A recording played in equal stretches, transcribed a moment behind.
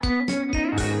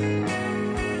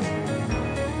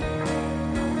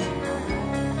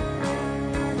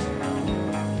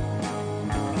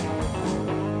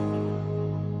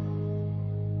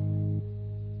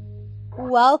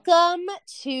Welcome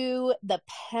to the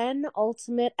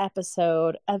penultimate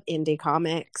episode of Indie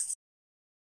Comics.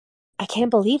 I can't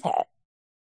believe it.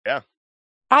 Yeah.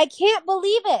 I can't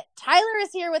believe it. Tyler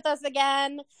is here with us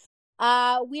again. We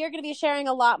are going to be sharing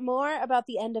a lot more about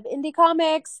the end of Indie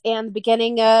Comics and the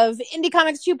beginning of Indie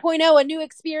Comics 2.0, a new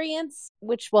experience,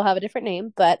 which will have a different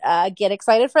name, but get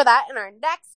excited for that in our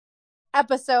next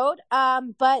episode.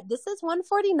 But this is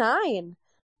 149.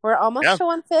 We're almost to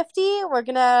 150. We're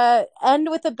going to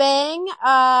end with a bang.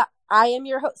 I am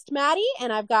your host, Maddie,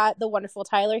 and I've got the wonderful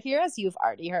Tyler here, as you've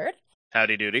already heard.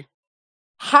 Howdy doody.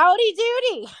 Howdy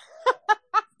doody.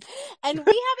 And we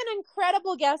have an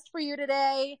incredible guest for you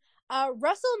today.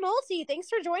 Russell Nolte, thanks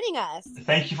for joining us.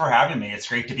 Thank you for having me. It's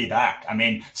great to be back. I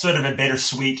mean, sort of a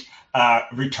bittersweet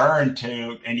return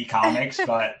to Indie Comics,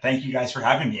 but thank you guys for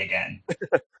having me again.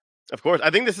 Of course. I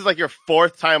think this is like your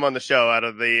fourth time on the show out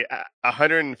of the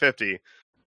 150.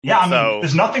 Yeah, I mean,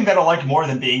 there's nothing that I like more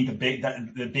than being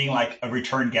being like a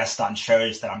return guest on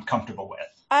shows that I'm comfortable with.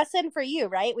 Us and for you,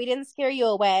 right? We didn't scare you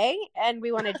away, and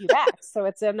we wanted you back. So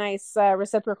it's a nice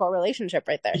reciprocal relationship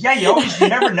right there. Yeah, you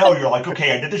never know. You're like,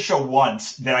 okay, I did the show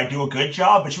once. Did I do a good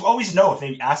job? But you always know if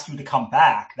they ask you to come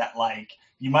back that, like,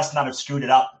 you must not have screwed it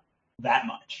up that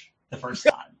much the first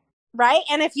time. Right?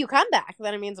 And if you come back,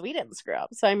 then it means we didn't screw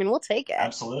up. So, I mean, we'll take it.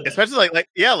 Absolutely. Especially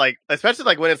especially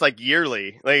like when it's like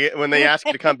yearly, like when they ask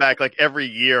you to come back like every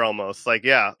year almost. Like,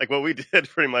 yeah, like what we did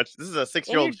pretty much. This is a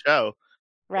 6-year-old show.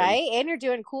 Right? And you're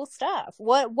doing cool stuff.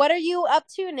 What are you up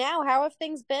to now? How have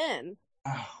things been?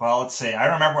 Well, let's see. I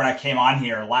remember when I came on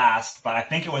here last, but I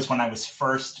think it was when I was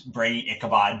first bringing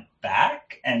Ichabod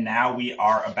back. And now we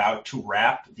are about to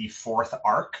wrap the 4th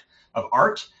arc of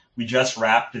Art. We just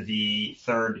wrapped the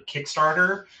 3rd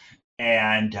Kickstarter,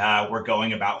 and we're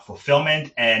going about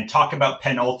fulfillment and talk about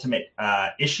penultimate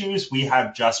issues. We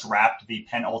have just wrapped the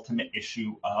penultimate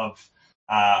issue of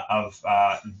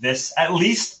this, at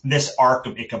least this arc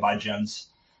of Ichabod Jones,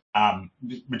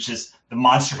 which is the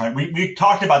Monster Hunter. We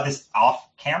talked about this off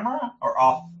camera or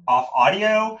off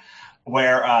audio,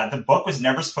 where the book was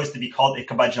never supposed to be called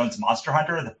Ichabod Jones Monster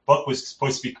Hunter. The book was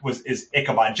supposed to be is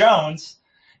Ichabod Jones.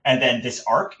 And then this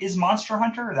arc is Monster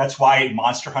Hunter. That's why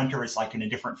Monster Hunter is like in a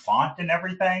different font and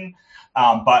everything.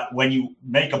 But when you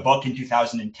make a book in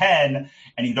 2010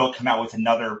 and you don't come out with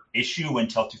another issue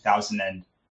until 2019,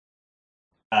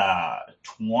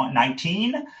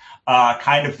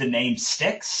 kind of the name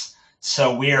sticks.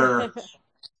 So it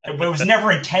was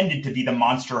never intended to be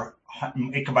the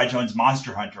Ichabod Jones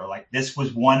Monster Hunter. Like, this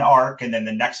was one arc, and then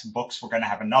the next books were going to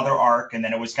have another arc, and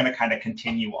then it was going to kind of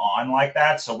continue on like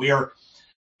that. So we are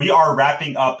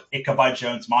wrapping up Ichabod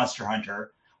Jones Monster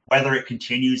Hunter. Whether it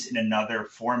continues in another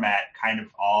format kind of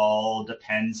all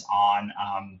depends on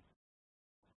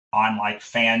like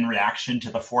fan reaction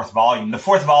to the 4th volume. The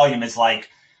 4th volume is like,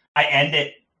 I end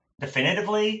it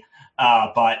definitively,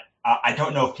 but I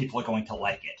don't know if people are going to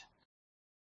like it.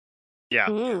 Yeah.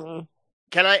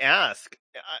 Can I ask?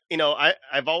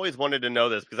 I've always wanted to know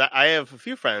this because I have a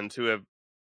few friends who have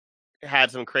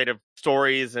had some creative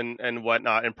stories and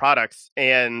whatnot and products,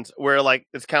 and where like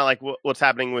it's kind of like what's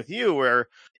happening with you, where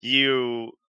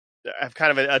you have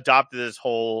kind of adopted this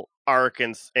whole arc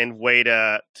and way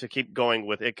to keep going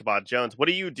with Ichabod Jones. What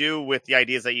do you do with the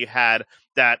ideas that you had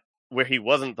that where he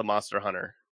wasn't the Monster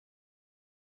Hunter?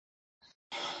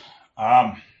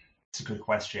 It's a good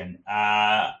question.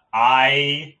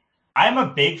 I'm a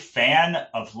big fan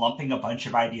of lumping a bunch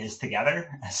of ideas together.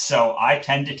 So I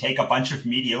tend to take a bunch of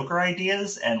mediocre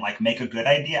ideas and like make a good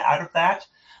idea out of that.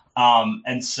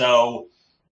 And so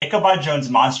Ichabod Jones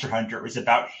Monster Hunter was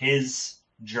about his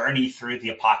journey through the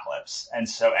apocalypse. And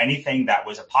so anything that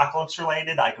was apocalypse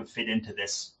related, I could fit into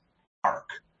this arc.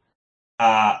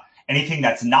 Anything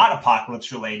that's not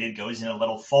apocalypse related goes in a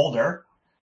little folder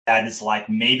that is like,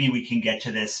 maybe we can get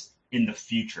to this in the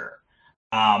future.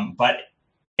 But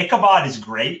Ichabod is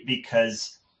great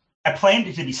because I planned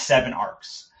it to be 7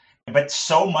 arcs, but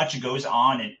so much goes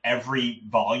on in every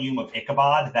volume of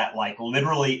Ichabod that like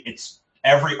literally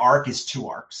every arc is 2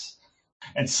 arcs.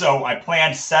 And so I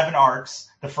planned 7 arcs,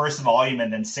 the first volume,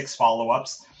 and then 6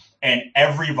 follow-ups, and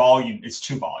every volume is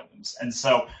 2 volumes. And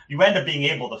so you end up being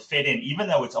able to fit in, even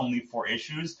though it's only 4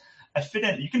 issues,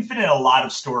 you can fit in a lot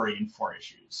of story in 4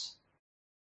 issues.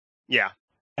 Yeah.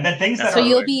 And then things So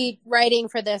you'll be writing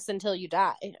for this until you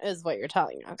die, is what you're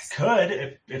telling us.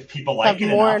 Could, if people like it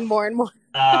more enough. And more and more.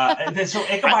 So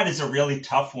Ichabod is a really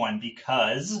tough one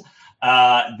because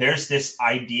there's this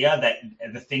idea that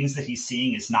the things that he's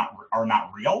seeing are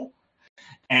not real.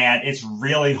 And it's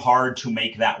really hard to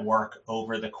make that work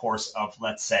over the course of,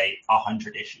 let's say,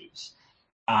 100 issues.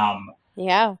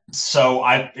 Yeah. So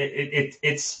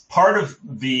it's part of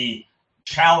the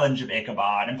challenge of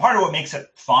Ichabod, and part of what makes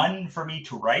it fun for me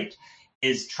to write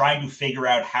is trying to figure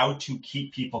out how to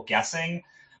keep people guessing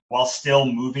while still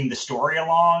moving the story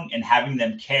along and having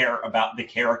them care about the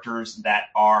characters that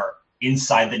are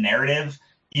inside the narrative,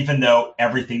 even though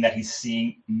everything that he's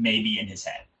seeing may be in his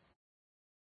head.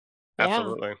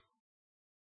 Absolutely.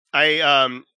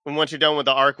 I once you're done with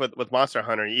the arc with Monster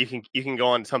Hunter, you can go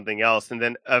on to something else, and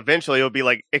then eventually it'll be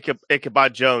like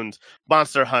Ichabod Jones,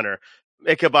 Monster Hunter,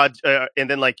 Ichabod, and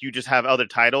then like you just have other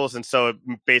titles, and so it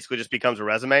basically just becomes a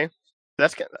resume.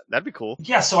 That'd be cool.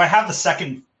 Yeah, so I have the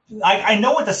second. I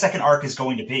know what the second arc is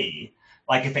going to be.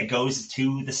 Like if it goes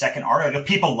to the second arc, like if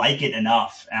people like it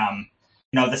enough,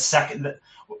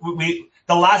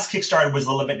 the last Kickstarter was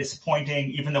a little bit disappointing.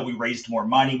 Even though we raised more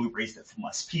money, we raised it from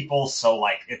less people. So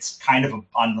like it's kind of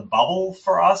on the bubble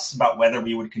for us about whether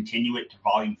we would continue it to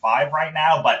Volume 5 right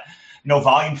now. But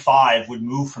Volume 5 would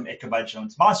move from Ichabod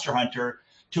Jones Monster Hunter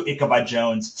to Ichabod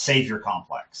Jones Savior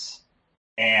Complex.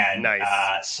 And nice.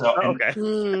 I like that.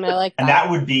 And that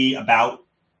would be about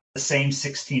the same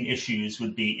 16 issues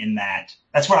would be in that.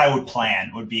 That's what I would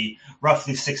plan, would be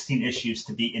roughly 16 issues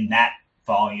to be in that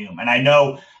volume. And I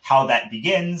know how that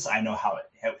begins. I know how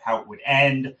it would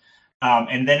end.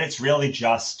 And then it's really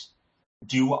just,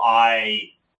 does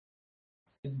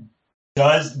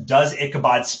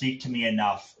Ichabod speak to me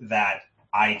enough that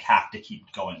I have to keep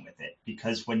going with it?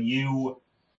 Because when you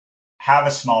have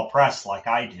a small press like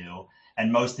I do,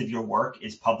 and most of your work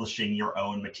is publishing your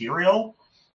own material,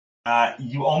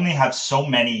 you only have so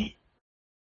many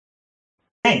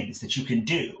things that you can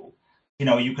do.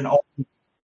 You can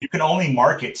only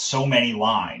market so many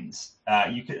lines.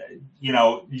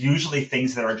 Usually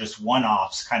things that are just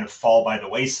one-offs kind of fall by the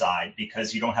wayside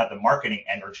because you don't have the marketing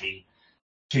energy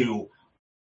to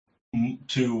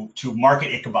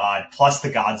market Ichabod plus the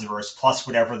Godsverse plus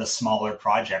whatever the smaller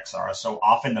projects are. So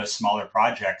often those smaller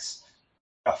projects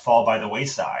fall by the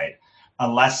wayside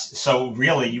so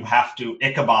really you have to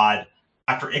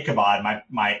after Ichabod,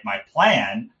 my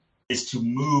plan is to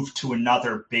move to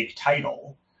another big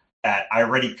title that I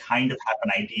already kind of have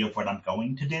an idea of what I'm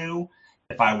going to do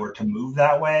if I were to move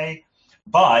that way.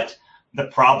 But the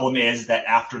problem is that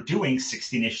after doing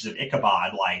 16 issues of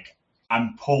Ichabod, like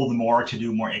I'm pulled more to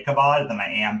do more Ichabod than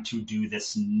I am to do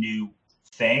this new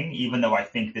thing, even though I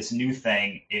think this new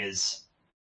thing is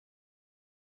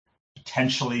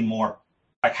potentially more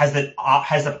like has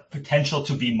the potential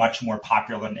to be much more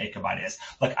popular than Ichabod is.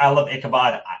 Like I love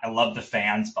Ichabod, I love the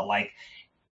fans, but like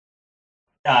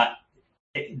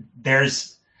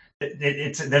there's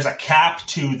a cap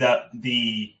to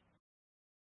the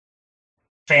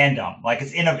fandom. Like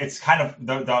it's kind of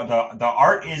the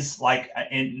art is like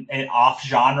in off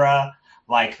genre,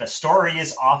 like the story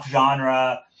is off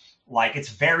genre, like it's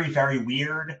very, very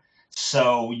weird.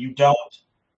 So you don't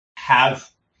have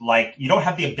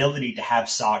the ability to have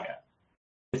Saga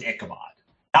with Ichabod.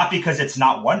 Not because it's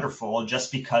not wonderful,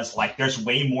 just because like there's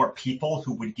way more people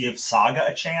who would give Saga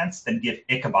a chance than give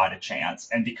Ichabod a chance.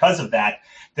 And because of that,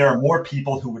 there are more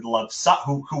people who would love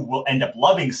who will end up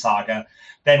loving Saga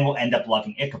than will end up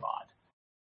loving Ichabod.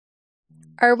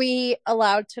 Are we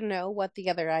allowed to know what the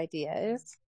other idea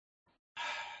is?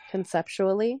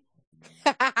 Conceptually?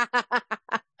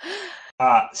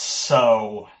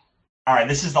 All right,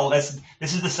 this is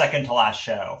the second to last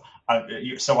show.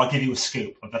 So I'll give you a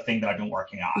scoop of the thing that I've been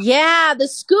working on. Yeah, the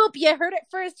scoop. You heard it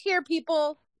first here,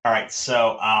 people. All right,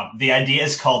 so the idea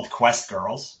is called Quest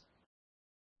Girls.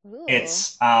 Ooh.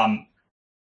 It's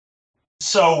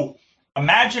so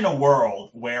imagine a world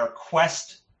where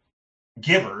quest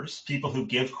givers, people who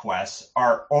give quests,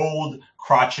 are old,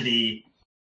 crotchety,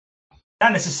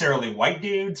 not necessarily white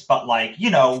dudes, but like,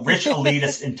 rich,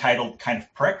 elitist, entitled kind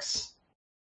of pricks.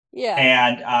 Yeah.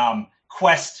 And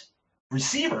quest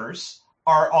receivers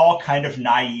are all kind of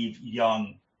naive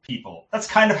young people. That's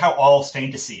kind of how all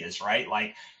fantasy is, right?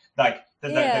 Like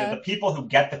the people who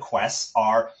get the quests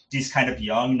are these kind of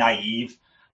young, naive,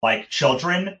 like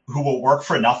children who will work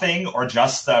for nothing or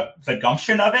just the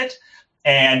gumption of it.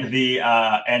 And the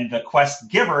quest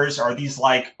givers are these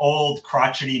like old,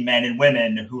 crotchety men and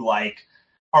women who like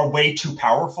are way too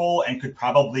powerful and could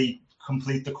probably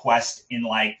complete the quest in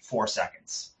like 4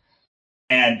 seconds.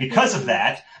 And because of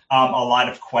that, a lot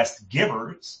of quest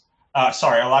takers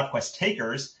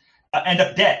end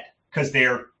up dead because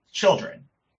they're children.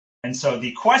 And so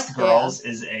the Quest Girls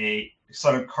is a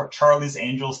sort of Charlie's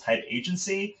Angels type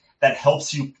agency that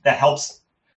helps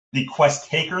the quest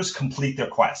takers complete their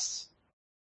quests.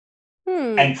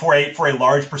 And for a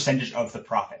large percentage of the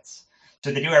profits.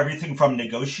 So they do everything from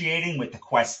negotiating with the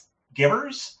quest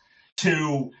givers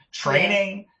to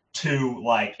training to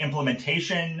like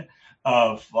implementation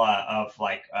of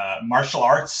martial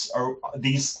arts or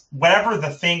these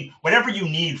whatever you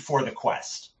need for the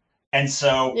quest. And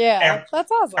so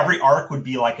that's awesome. Every arc would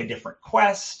be like a different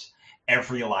quest.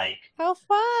 Every like how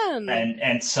fun.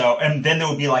 And then there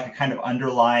would be like a kind of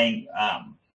underlying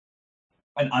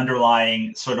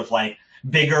sort of like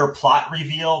bigger plot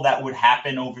reveal that would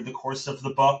happen over the course of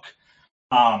the book.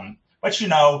 But you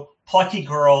know, plucky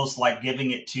girls like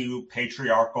giving it to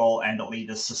patriarchal and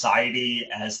elitist society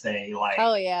as they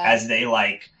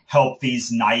help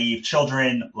these naive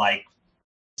children like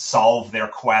solve their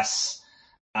quests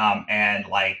and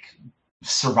like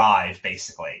survive,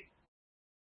 basically.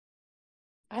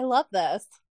 I love this.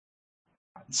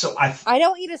 So I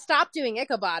don't need to stop doing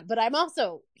Ichabod, but I'm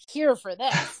also here for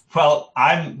this. Well,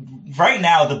 right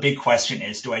now the big question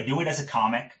is, do I do it as a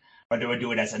comic or do I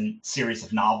do it as a series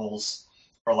of novels,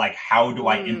 or like how do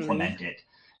I implement it?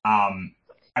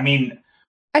 I mean,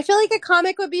 I feel like a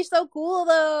comic would be so cool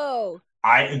though.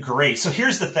 I agree. So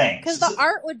here's the thing. Because the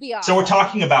art would be awesome. So we're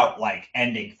talking about like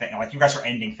ending things. Like you guys are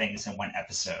ending things in one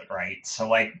episode, right? So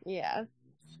like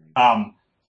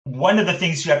one of the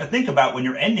things you have to think about when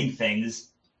you're ending things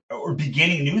or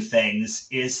beginning new things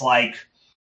is like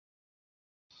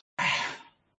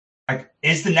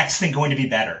is the next thing going to be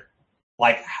better?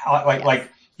 Like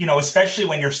you know, especially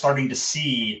when you're starting to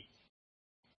see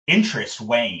interest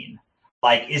wane.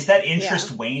 Like, is that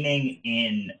interest waning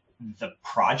in the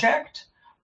project?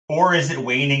 Or is it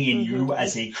waning in you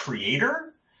as a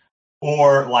creator?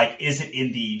 Or like, is it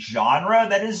in the genre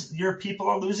that is your people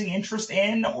are losing interest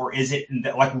in? Or is it in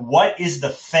the, like, what is the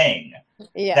thing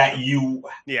that you...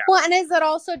 Well, and is it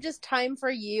also just time for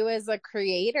you as a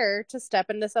creator to step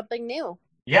into something new?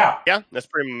 Yeah, that's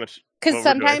pretty much. Because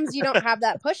sometimes you don't have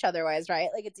that push otherwise, right?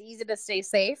 Like, it's easy to stay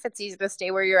safe. It's easy to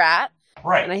stay where you're at.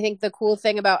 Right. And I think the cool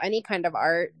thing about any kind of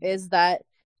art is that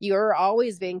you're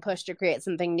always being pushed to create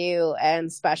something new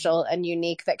and special and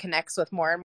unique that connects with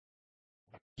more and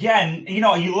more. Yeah, and you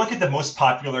know, you look at the most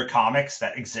popular comics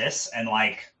that exist, and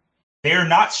like they're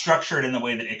not structured in the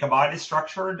way that Ichabod is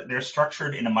structured. They're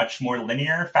structured in a much more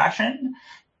linear fashion.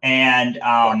 And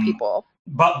people.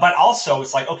 But also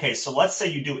it's like, okay, so let's say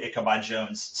you do Ichabod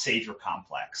Jones Savior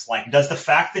Complex. Like, does the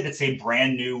fact that it's a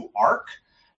brand new arc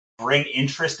bring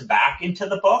interest back into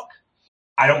the book?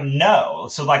 I don't know.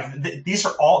 So like there's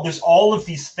all of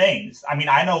these things. I mean,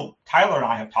 I know Tyler and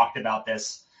I have talked about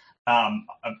this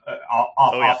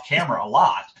off camera a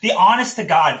lot. The honest to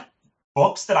God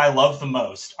books that I love the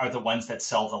most are the ones that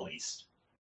sell the least.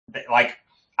 Like,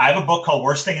 I have a book called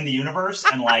Worst Thing in the Universe,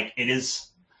 and like it is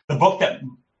the book that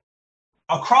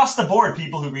across the board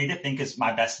people who read it think is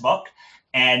my best book,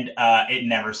 and it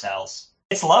never sells.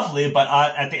 It's lovely, but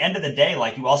at the end of the day,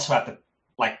 like, you also have to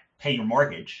like pay your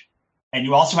mortgage. And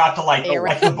you also have to like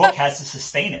the book has to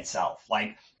sustain itself.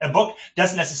 Like, a book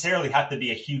doesn't necessarily have to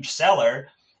be a huge seller,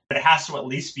 but it has to at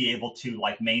least be able to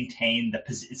like maintain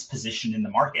its position in the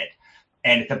market.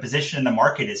 And if the position in the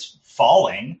market is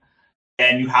falling,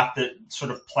 then you have to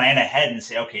sort of plan ahead and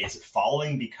say, okay, is it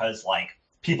falling because like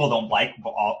people don't like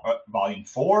volume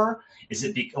 4? Is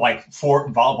it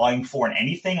volume 4 in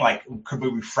anything? Like, could we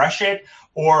refresh it?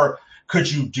 Or could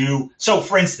you do, so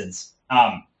for instance,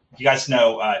 you guys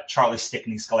know Charlie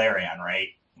Stickney's Galarian, right?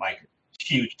 Like,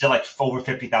 huge, did like over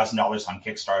 $50,000 on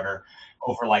Kickstarter,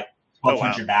 over like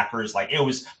 1,200 backers. Like, it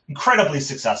was incredibly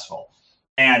successful.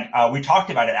 And we talked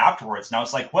about it afterwards, and I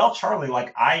was like, well, Charlie,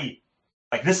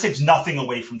 this takes nothing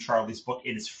away from Charlie's book.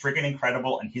 It is friggin'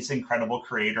 incredible, and he's an incredible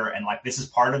creator, and like this is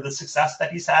part of the success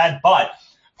that he's had. But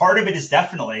part of it is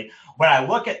definitely when I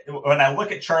look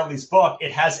at Charlie's book,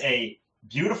 it has a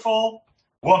beautiful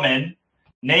woman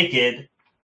naked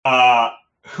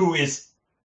who is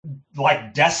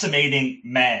like decimating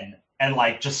men and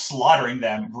like just slaughtering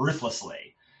them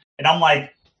ruthlessly. And I'm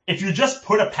like, if you just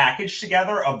put a package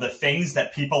together of the things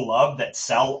that people love that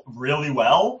sell really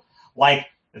well, like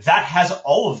that has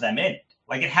all of them in it.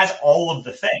 Like, it has all of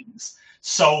the things.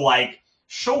 So like,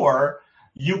 sure,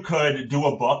 you could do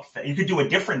a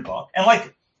different book. And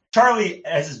like, Charlie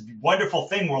has this wonderful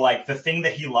thing where like the thing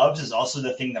that he loves is also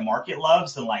the thing the market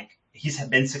loves. And like, he's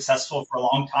been successful for a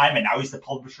long time, and now he's the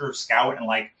publisher of Scout, and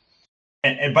like,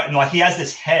 but he has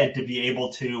this head to be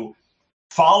able to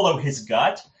follow his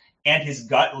gut, and his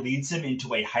gut leads him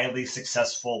into a highly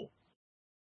successful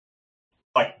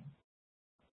like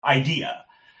idea.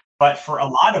 But for a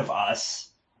lot of us,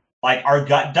 like, our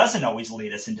gut doesn't always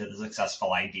lead us into the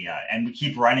successful idea, and we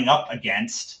keep running up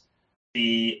against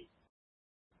the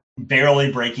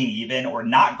barely breaking even or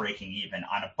not breaking even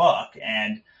on a book.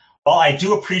 And while I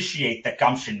do appreciate the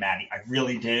gumption, Maddie, I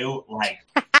really do, like,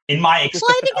 in my Well,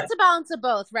 I think it's a balance of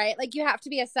both, right? Like you have to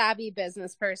be a savvy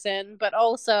business person, but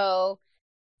also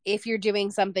if you're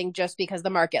doing something just because the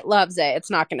market loves it,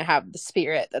 it's not going to have the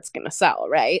spirit that's going to sell,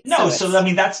 right? No, so I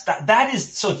mean that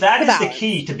is the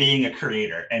key to being a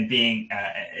creator and being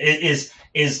is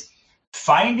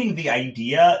finding the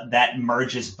idea that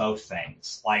merges both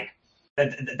things. Like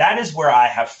that is where I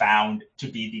have found to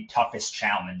be the toughest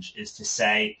challenge, is to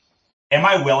say, am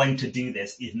I willing to do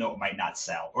this even though it might not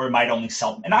sell, or it might only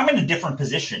sell? And I'm in a different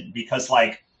position because,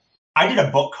 like, I did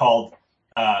a book called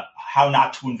How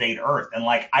Not to Invade Earth, and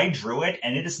like I drew it,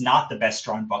 and it is not the best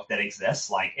drawn book that exists.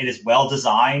 Like, it is well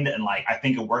designed, and like I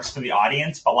think it works for the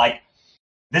audience, but like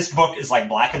this book is like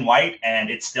black and white, and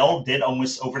it still did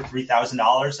almost over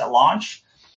 $3,000 at launch.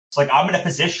 So like I'm in a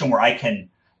position where I can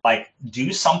like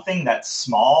do something that's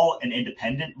small and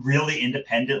independent, really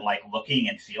independent, like looking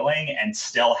and feeling, and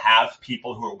still have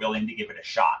people who are willing to give it a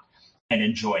shot and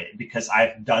enjoy it, because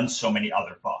I've done so many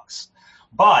other books.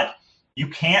 But you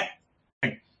can't,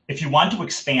 like, if you want to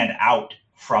expand out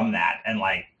from that and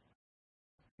like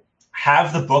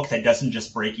have the book that doesn't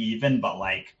just break even, but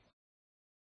like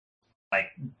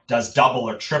does double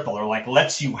or triple, or like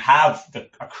lets you have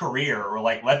a career, or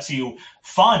like lets you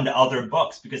fund other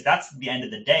books, because that's the end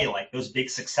of the day, like those big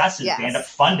successes, yes, they end up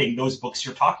funding those books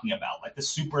you're talking about, like the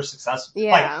super successful,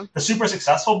 like the super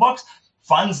successful books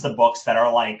funds the books that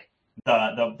are like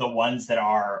the ones that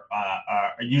are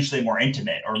usually more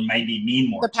intimate or maybe mean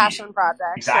more, the passion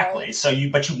projects, exactly, right? So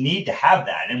but you need to have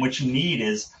that, and what you need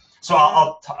is, so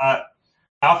I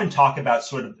often talk about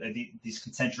sort of these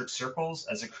concentric circles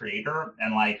as a creator,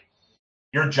 and like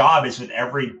your job is with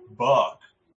every book,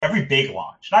 every big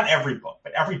launch, not every book,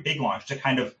 but every big launch, to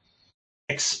kind of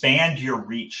expand your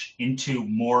reach into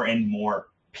more and more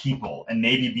people and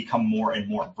maybe become more and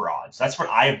more broad. So that's what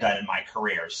I have done in my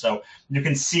career. So you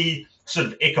can see sort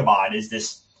of Ichabod is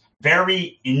this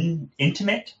very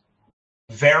intimate,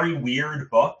 very weird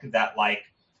book that like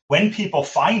when people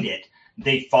find it,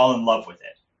 they fall in love with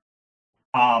it.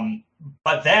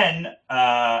 But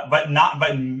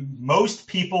most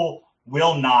people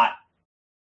will not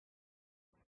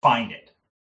find it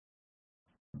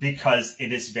because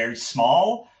it is very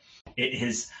small. It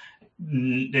is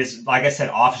like I said,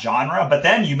 off genre. But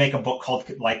then you make a book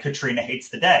called like Katrina Hates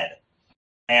the Dead,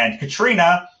 and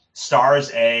Katrina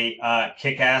stars a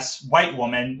kick-ass white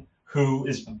woman who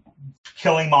is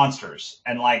killing monsters,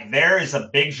 and like there is a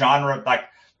big genre, like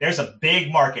there's a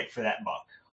big market for that book.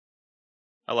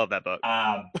 I love that book.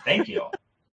 Thank you.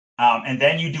 And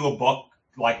then you do a book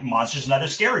like Monsters and Other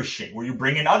Scary Shit, where you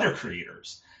bring in other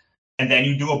creators. And then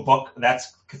you do a book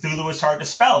that's Cthulhu is Hard to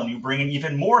Spell, and you bring in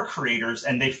even more creators,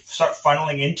 and they start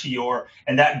funneling into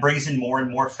and that brings in more and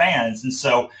more fans. And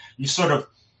so you sort of,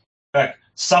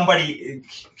 somebody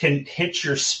can hit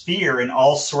your sphere in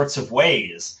all sorts of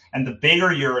ways. And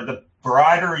the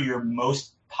broader your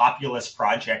most populous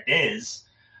project is,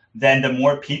 then the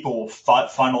more people will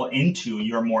funnel into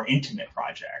your more intimate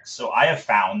projects. So I have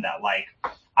found that, like,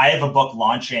 I have a book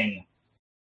launching,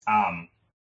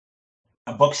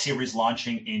 a book series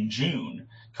launching in June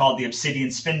called the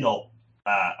Obsidian Spindle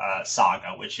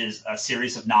Saga, which is a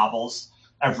series of novels.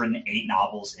 I've written 8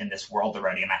 novels in this world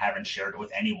already, and I haven't shared it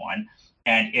with anyone.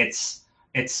 And it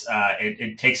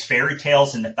takes fairy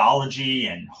tales and mythology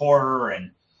and horror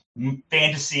and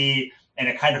fantasy, and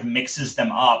it kind of mixes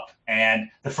them up. And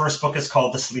the first book is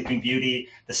called The Sleeping Beauty.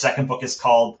 The second book is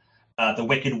called The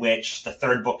Wicked Witch. The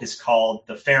third book is called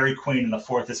The Fairy Queen. And the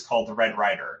fourth is called The Red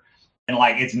Rider. And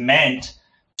like, it's meant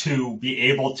to be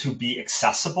able to be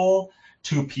accessible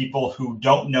to people who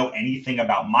don't know anything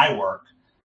about my work,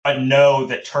 but know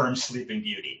the term Sleeping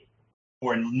Beauty,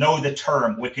 or know the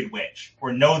term Wicked Witch,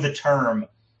 or know the term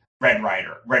Red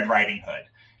Rider, Red Riding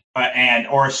Hood,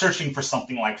 or searching for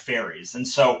something like fairies. And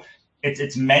so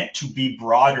it's meant to be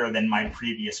broader than my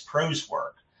previous prose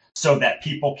work, so that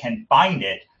people can find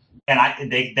it,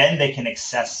 and they can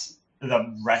access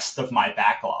the rest of my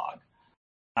backlog.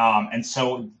 And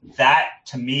so that,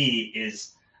 to me,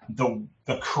 is the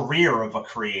career of a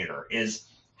creator, is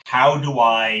how do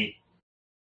I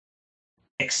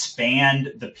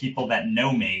expand the people that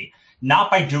know me,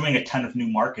 not by doing a ton of new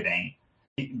marketing,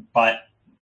 but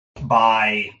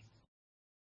by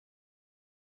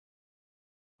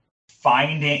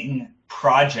finding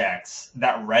projects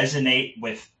that resonate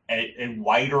with a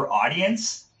wider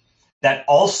audience, that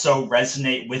also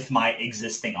resonate with my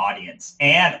existing audience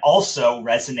and also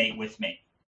resonate with me.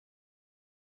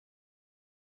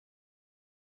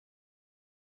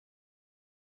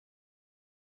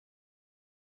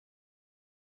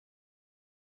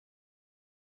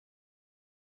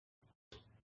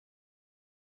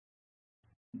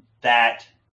 That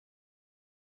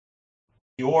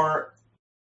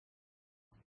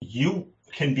you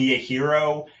can be a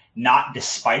hero not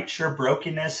despite your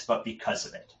brokenness, but because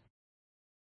of it,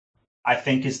 I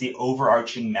think, is the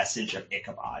overarching message of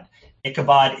Ichabod.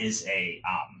 Ichabod is a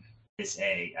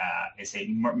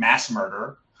mass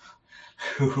murderer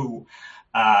who,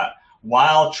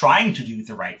 while trying to do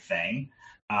the right thing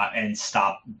and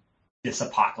stop this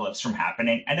apocalypse from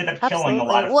happening, ended up killing a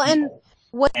lot of people.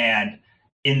 And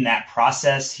in that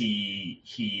process,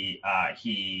 he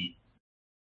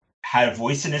had a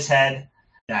voice in his head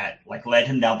that like led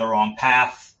him down the wrong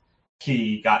path.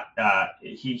 He got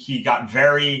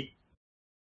very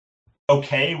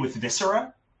okay with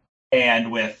viscera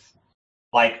and with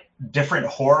like different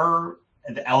horror,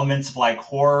 the elements of like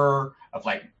horror, of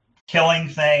like killing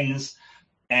things.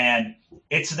 And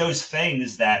it's those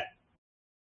things that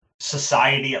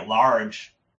society at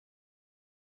large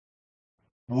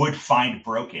did find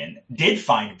broken,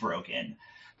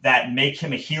 that make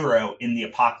him a hero in the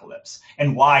apocalypse,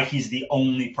 and why he's the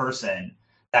only person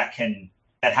that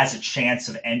has a chance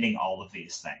of ending all of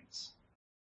these things.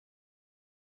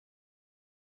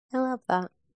 I love that.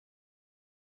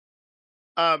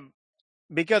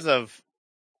 Because of,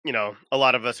 a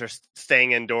lot of us are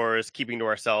staying indoors, keeping to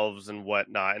ourselves and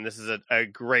whatnot. And this is a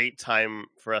great time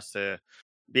for us to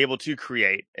be able to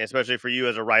create, especially for you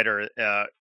as a writer.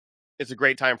 It's a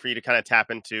great time for you to kind of tap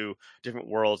into different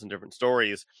worlds and different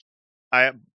stories.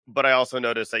 But I also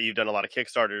noticed that you've done a lot of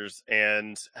Kickstarters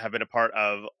and have been a part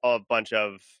of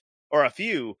a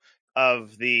few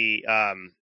of the,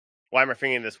 why am I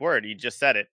forgetting this word? You just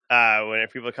said it. When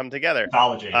people come together.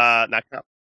 Anthology.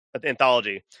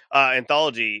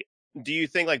 Anthology. Do you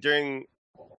think like during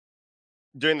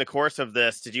the course of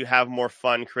this, did you have more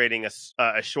fun creating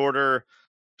a shorter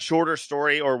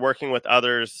story, or working with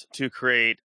others to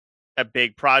create a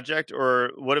big project,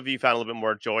 or what have you found a little bit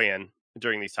more joy in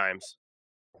during these times?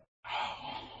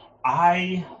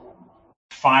 I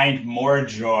find more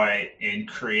joy in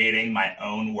creating my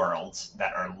own worlds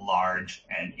that are large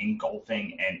and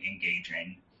engulfing and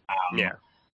engaging.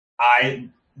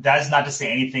 That is not to say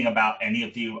anything about any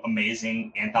of the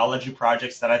amazing anthology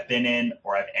projects that I've been in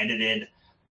or I've edited,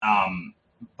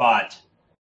 but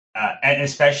and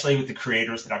especially with the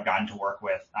creators that I've gotten to work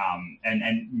with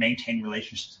and maintain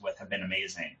relationships with have been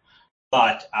amazing.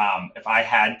 But if I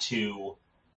had to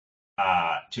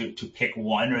pick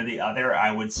one or the other,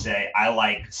 I would say I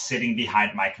like sitting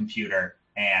behind my computer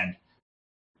and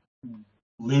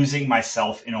losing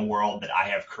myself in a world that I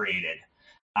have created.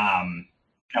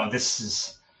 This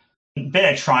has been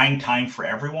a trying time for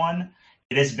everyone.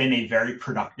 It has been a very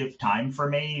productive time for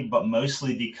me, but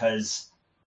mostly because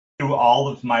through all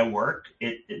of my work,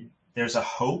 there's a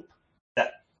hope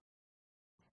that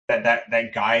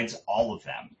guides all of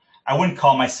them. I wouldn't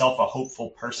call myself a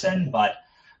hopeful person, but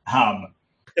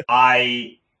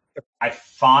I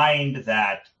find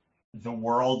that the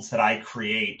worlds that I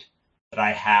create, that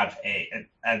I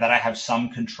have some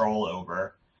control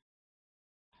over,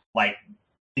 like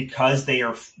because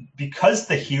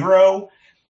the hero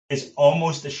is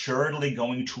almost assuredly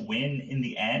going to win in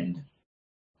the end.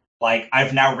 Like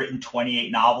I've now written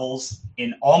 28 novels.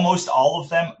 In almost all of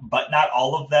them, but not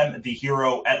all of them, the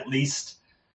hero at least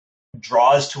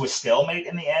draws to a stalemate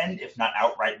in the end, if not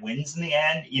outright wins in the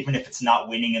end, even if it's not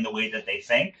winning in the way that they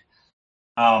think.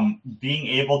 Being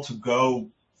able to go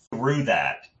through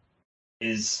that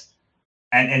is,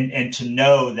 and to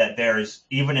know that there's,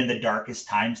 even in the darkest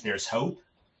times, there's hope.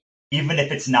 Even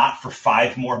if it's not for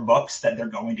 5 more books that they're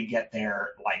going to get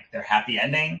their happy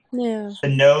ending. Yeah. To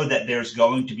know that there's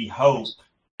going to be hope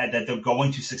and that they're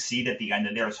going to succeed at the end,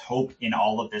 and there's hope in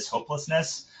all of this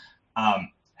hopelessness,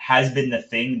 has been the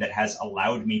thing that has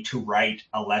allowed me to write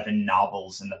 11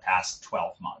 novels in the past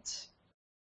 12 months.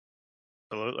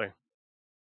 Absolutely.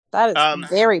 That is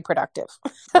very productive.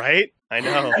 Right? I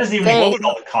know. That doesn't even include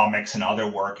all the comics and other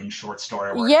work and short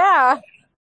story work. Yeah.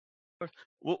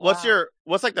 What's your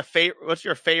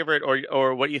favorite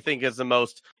or what you think is the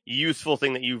most useful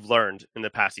thing that you've learned in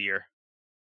the past year?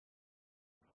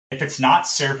 If it's not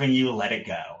serving you, let it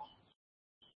go.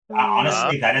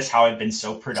 Honestly, that is how I've been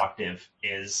so productive.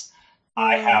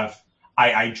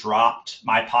 I dropped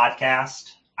my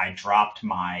podcast. I dropped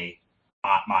my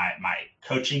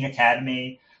coaching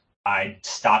academy. I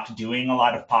stopped doing a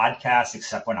lot of podcasts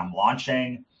except when I'm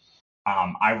launching.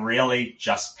 I really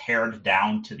just pared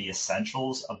down to the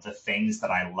essentials of the things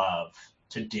that I love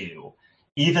to do,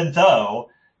 even though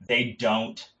they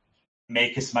don't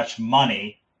make as much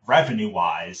money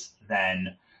revenue-wise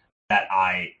than that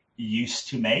I used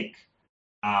to make.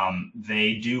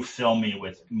 They do fill me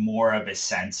with more of a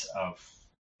sense of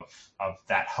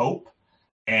that hope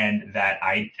and that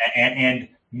and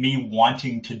me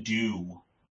wanting to do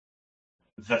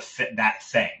that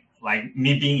thing, like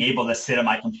me being able to sit at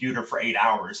my computer for 8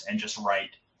 hours and just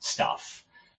write stuff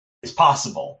is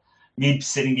possible. Me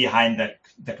sitting behind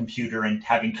the computer and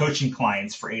having coaching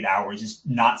clients for 8 hours is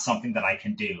not something that I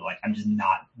can do. Like, I'm just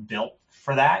not built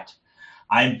for that.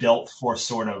 I'm built for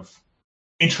sort of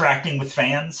interacting with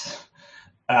fans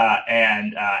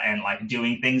and like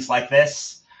doing things like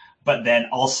this. But then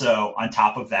also on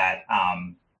top of that,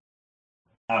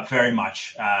 very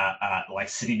much like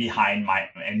sitting behind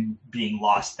and being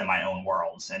lost in my own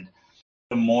worlds. And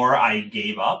the more I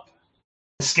gave up,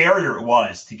 the scarier it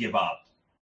was to give up.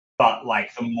 But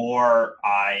like the more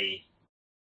I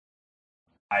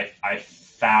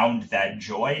found that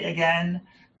joy again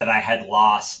that I had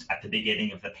lost at the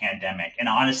beginning of the pandemic, and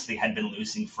honestly had been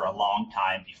losing for a long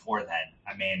time before then.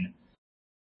 I mean,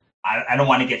 I don't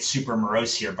want to get super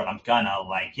morose here, but I'm gonna,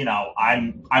 like, you know,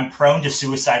 I'm prone to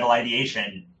suicidal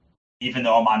ideation, even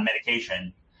though I'm on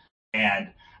medication, and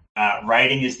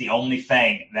writing is the only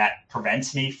thing that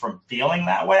prevents me from feeling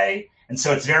that way. And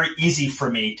so it's very easy for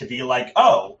me to be like,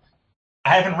 oh,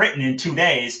 I haven't written in 2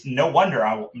 days. No wonder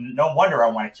I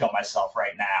want to kill myself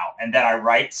right now. And then I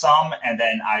write some, and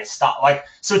then I stop. Like,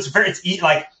 so it's a very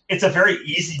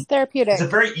easy, therapeutic. It's a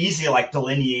very easy, like,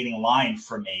 delineating line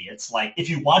for me. It's like,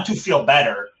 if you want to feel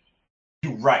better,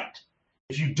 you write.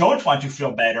 If you don't want to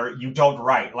feel better, you don't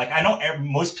write. Like, I know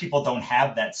most people don't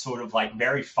have that sort of like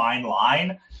very fine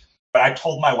line, but I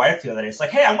told my wife the other day, it's like,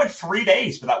 hey, I went 3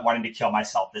 days without wanting to kill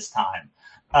myself this time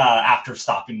after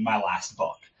stopping my last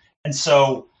book. And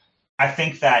so I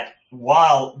think that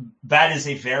while that is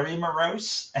a very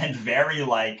morose and very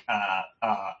like a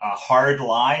hard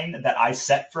line that I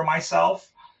set for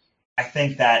myself, I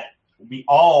think that we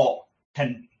all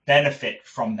can benefit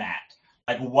from that.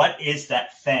 Like, what is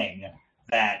that thing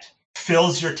that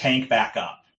fills your tank back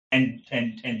up? And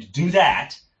do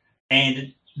that,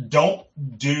 and don't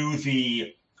do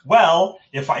the, well,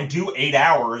 if I do 8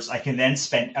 hours, I can then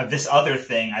spend this other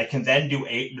thing. I can then do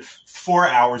 4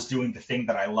 hours doing the thing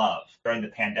that I love. During the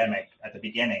pandemic at the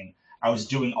beginning, I was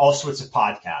doing all sorts of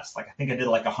podcasts. Like, I think I did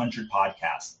like 100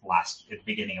 podcasts at the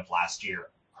beginning of last year.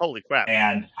 Holy crap.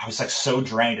 And I was like so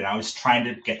drained, and I was trying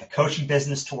to get the coaching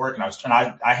business to work. And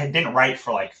I didn't write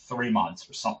for like 3 months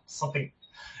or something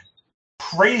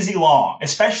crazy long,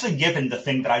 especially given the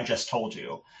thing that I just told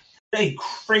you. A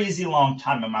crazy long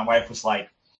time. And my wife was like,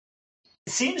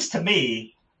 it seems to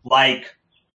me like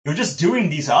you're just doing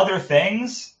these other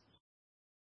things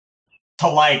to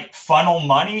like funnel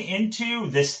money into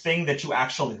this thing that you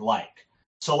actually like.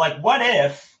 So like, what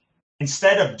if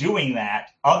instead of doing that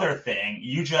other thing,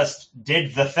 you just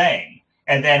did the thing,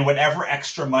 and then whatever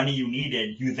extra money you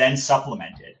needed, you then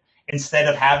supplemented instead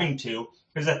of having to?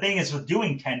 Because the thing is with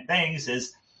doing 10 things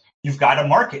is you've got to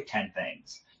market 10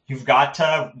 things. You've got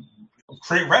to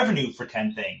create revenue for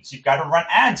 10 things. You've got to run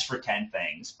ads for 10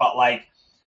 things. But like,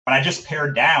 when I just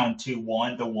pared down to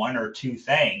the one or two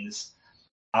things,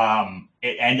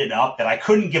 it ended up that I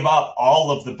couldn't give up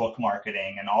all of the book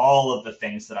marketing and all of the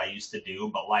things that I used to do.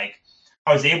 But like,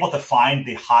 I was able to find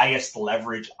the highest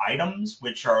leverage items,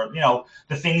 which are, you know,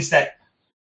 the things that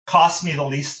cost me the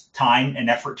least time and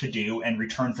effort to do and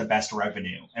returns the best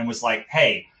revenue. And was like,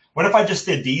 hey, what if I just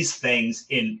did these things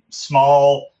in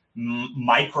small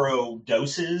micro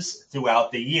doses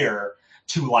throughout the year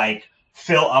to like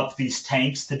fill up these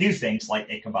tanks to do things like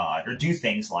Ichabod, or do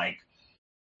things like,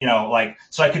 you know, like,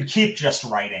 so I could keep just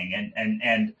writing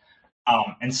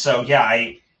and so, yeah,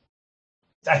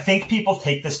 I think people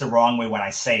take this the wrong way when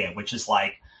I say it, which is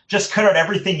like, just cut out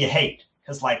everything you hate.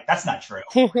 Cause like, that's not true.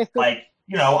 Like,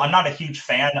 you know, I'm not a huge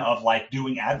fan of like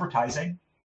doing advertising.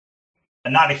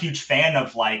 I'm not a huge fan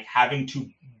of like having to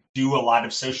do a lot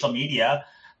of social media,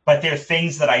 but there are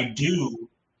things that I do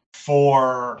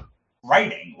for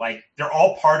writing. Like, they're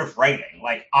all part of writing.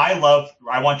 Like, I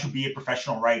want to be a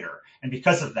professional writer. And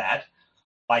because of that,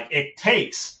 like, it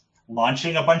takes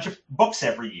launching a bunch of books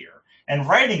every year and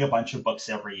writing a bunch of books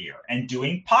every year and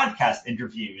doing podcast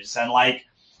interviews and like,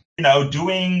 you know,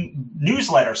 doing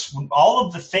newsletters. All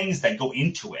of the things that go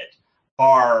into it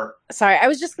are... Sorry, I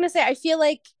was just going to say, I feel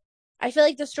like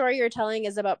the story you're telling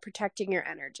is about protecting your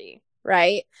energy,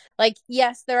 right? Like,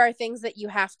 yes, there are things that you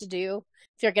have to do.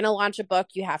 If you're going to launch a book,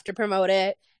 you have to promote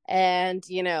it. And,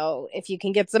 you know, if you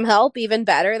can get some help, even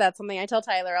better. That's something I tell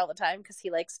Tyler all the time because he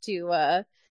likes to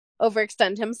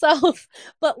overextend himself.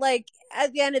 But like,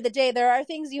 at the end of the day, there are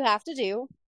things you have to do.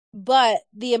 But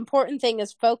the important thing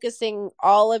is focusing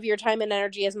all of your time and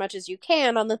energy as much as you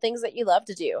can on the things that you love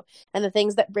to do and the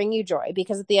things that bring you joy.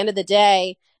 Because at the end of the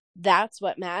day, that's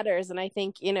what matters. And I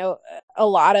think, you know, a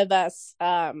lot of us,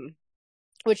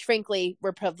 which frankly,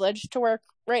 we're privileged to work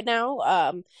right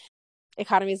now.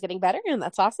 Economy is getting better and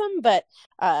that's awesome. But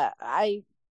I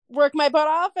work my butt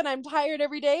off and I'm tired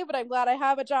every day, but I'm glad I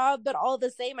have a job. But all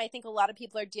the same, I think a lot of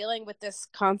people are dealing with this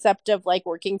concept of like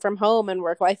working from home and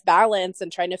work-life balance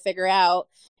and trying to figure out,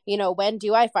 you know, when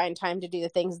do I find time to do the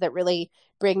things that really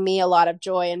bring me a lot of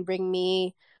joy and bring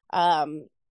me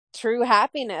true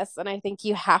happiness. And I think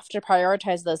you have to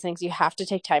prioritize those things. You have to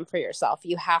take time for yourself.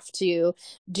 You have to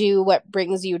do what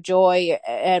brings you joy,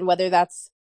 and whether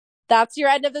that's your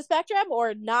end of the spectrum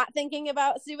or not thinking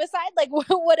about suicide, like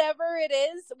whatever it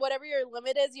is, whatever your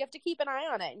limit is, you have to keep an eye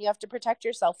on it and you have to protect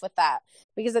yourself with that,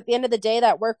 because at the end of the day,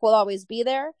 that work will always be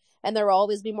there and there will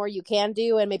always be more you can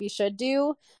do and maybe should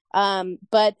do.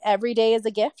 But every day is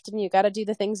a gift and you got to do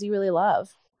the things you really love.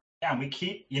 Yeah. And we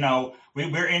keep, you know,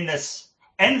 we're in this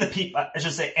end of the people, I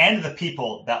should say, end of the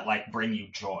people that like bring you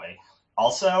joy.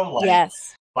 Also, like,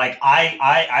 yes. Like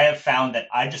I have found that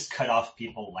I just cut off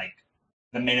people like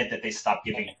the minute that they stop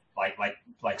giving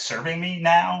like serving me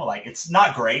now. Like it's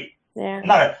not great. Yeah. I'm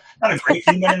not a great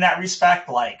human in that respect.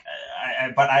 Like,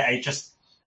 I just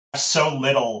have so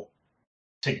little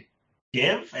to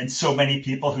give, and so many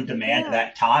people who demand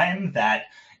that time that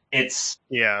it's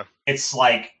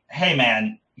like, hey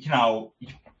man, you know,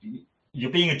 you're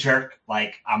being a jerk.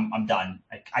 Like I'm done.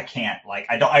 I can't. Like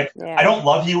I don't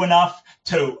love you enough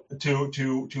to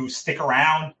stick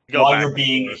around while you're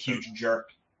being a huge jerk,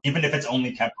 even if it's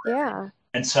only temporary. Yeah.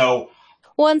 And so,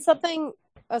 something.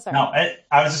 Oh, sorry. No,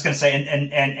 I was just going to say,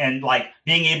 and like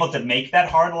being able to make that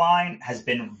hard line has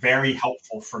been very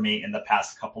helpful for me in the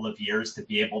past couple of years, to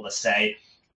be able to say,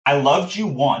 I loved you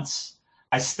once,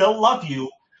 I still love you,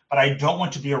 but I don't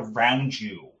want to be around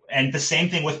you. And the same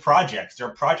thing with projects. There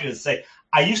are projects that say,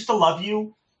 I used to love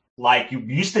you, like you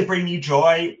used to bring me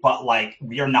joy, but like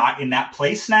we are not in that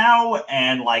place now,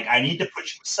 and like I need to put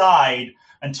you aside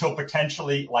until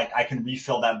potentially like I can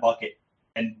refill that bucket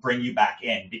and bring you back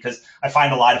in, because I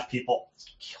find a lot of people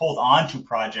hold on to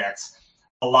projects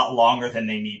a lot longer than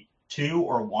they need to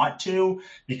or want to,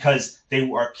 because they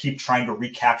keep trying to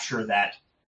recapture that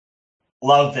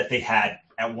love that they had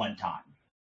at one time.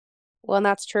 Well, and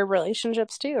that's true of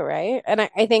relationships too, right? And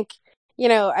I think, you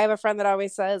know, I have a friend that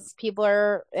always says people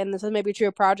are, and this is maybe true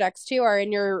of projects too, are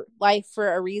in your life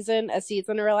for a reason, a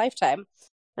season, or a lifetime.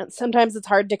 And sometimes it's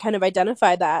hard to kind of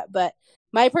identify that, but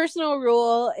my personal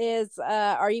rule is,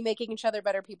 are you making each other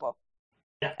better people?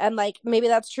 Yeah. And like, maybe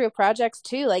that's true of projects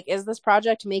too. Like, is this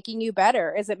project making you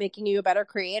better? Is it making you a better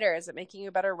creator? Is it making you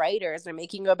a better writer? Is it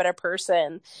making you a better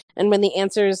person? And when the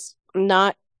answer's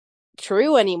not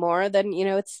true anymore, then, you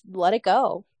know, it's let it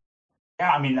go.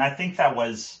 Yeah. I mean, I think that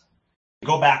was,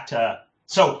 go back to,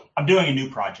 so I'm doing a new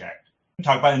project. I'm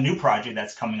talking about a new project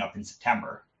that's coming up in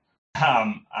September.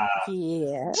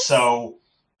 Yes. So,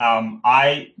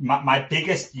 my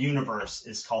biggest universe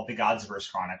is called the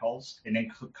Godsverse Chronicles. It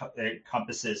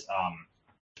encompasses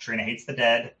Katrina Hates the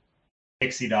Dead,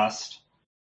 Pixie Dust,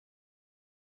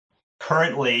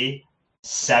 currently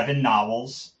 7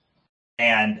 novels,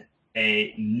 and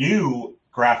a new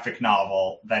graphic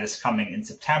novel that is coming in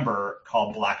September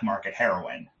called Black Market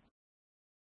Heroin,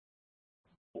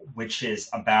 which is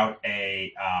about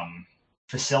a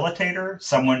facilitator,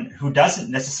 someone who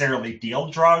doesn't necessarily deal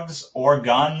drugs or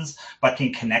guns, but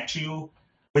can connect you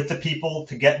with the people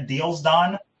to get deals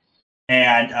done.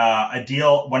 And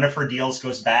one of her deals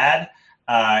goes bad.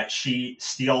 She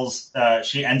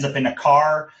ends up in a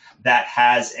car that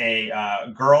has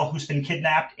a girl who's been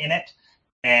kidnapped in it.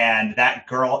 And that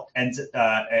girl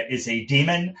is a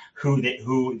demon who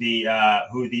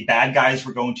the bad guys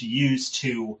were going to use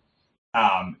to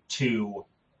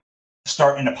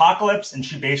start an apocalypse, and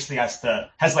she basically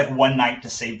has like one night to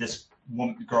save this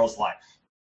girl's life.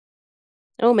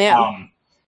 Oh man!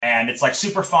 And it's like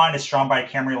super fun. It's drawn by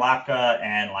Camry Lapka,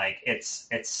 and like it's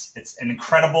an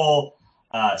incredible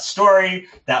story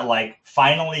that like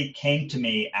finally came to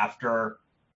me after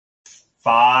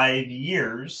 5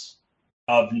 years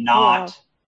of not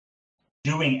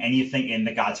doing anything in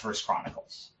the Godsverse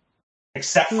Chronicles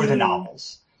except for the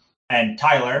novels. And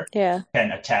Tyler can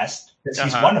attest, because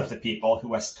he's one of the people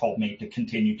who has told me to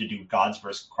continue to do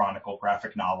Godsverse Chronicle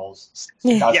graphic novels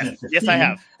since 2015. Yes, I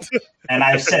have. And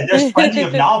I've said, there's plenty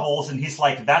of novels, and he's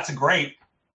like, that's great.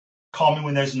 Call me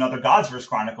when there's another Godsverse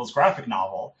Chronicles graphic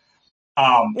novel.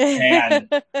 But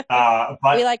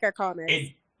we like our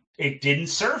comics. It didn't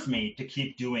serve me to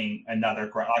keep doing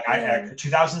another.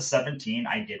 2017,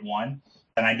 I did one,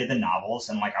 and I did the novels,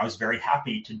 and like I was very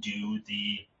happy to do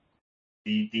the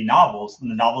novels and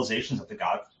the novelizations of the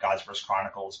Godsverse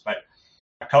Chronicles. But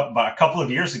a couple of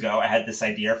years ago, I had this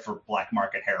idea for Black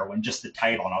Market Heroine, just the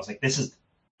title, and I was like, "This is."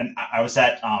 And I was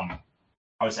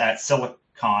at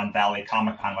Silicon Valley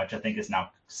Comic Con, which I think is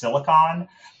now Silicon,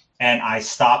 and I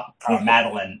stopped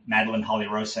Madeline Holly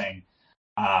Rosing,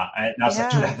 and I was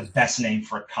like, "Dude, I have the best name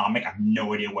for a comic. I have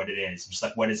no idea what it is." I'm just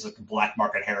like, "What is a Black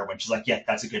Market Heroine?" She's like, "Yeah,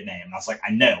 that's a good name." And I was like,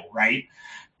 "I know, right?"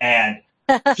 And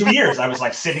 2 years, I was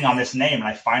like sitting on this name, and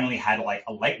I finally had like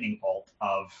a lightning bolt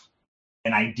of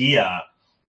an idea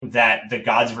that the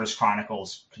Godsverse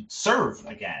Chronicles could serve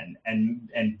again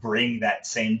and bring that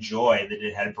same joy that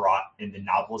it had brought in the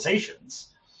novelizations.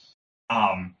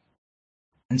 And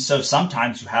so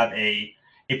sometimes you have a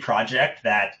project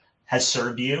that has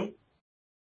served you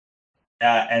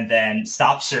and then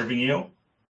stops serving you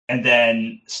and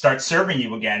then starts serving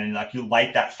you again, and like you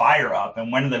light that fire up.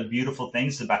 And one of the beautiful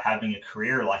things about having a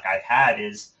career like I've had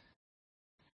is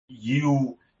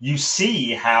you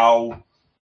see how,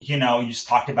 you just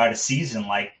talked about a season,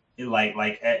 like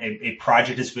a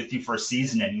project is with you for a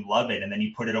season and you love it, and then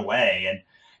you put it away,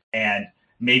 and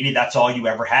maybe that's all you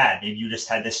ever had. Maybe you just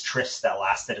had this tryst that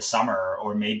lasted a summer,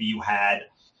 or maybe you had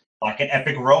like an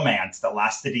epic romance that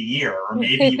lasted a year, or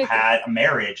maybe you had a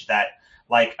marriage that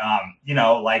like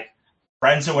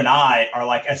Renzo and I are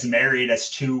like as married as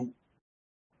two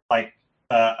like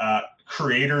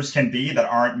creators can be that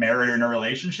aren't married or in a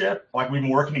relationship. Like we've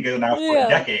been working together now for a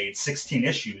decade, 16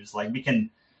 issues. Like we can,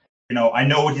 I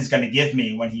know what he's going to give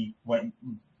me when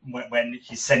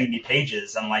he's sending me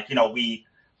pages, and like,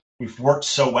 we've worked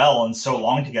so well and so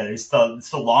long together. It's the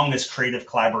longest creative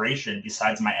collaboration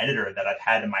besides my editor that I've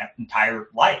had in my entire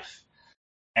life.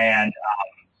 And,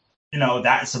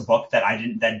 that's a book that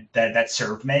that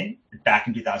served me back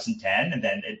in 2010. And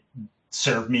then it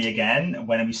served me again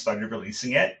when we started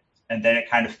releasing it. And then it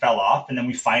kind of fell off. And then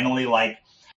we finally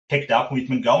picked up. We've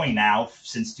been going now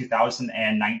since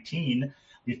 2019.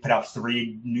 We've put out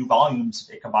 3 new volumes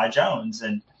of Ichabod Jones.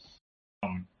 And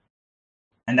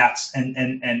that's,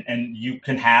 and you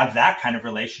can have that kind of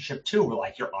relationship too, where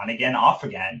like you're on again, off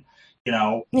again,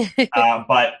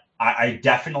 but I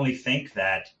definitely think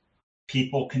that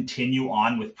people continue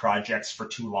on with projects for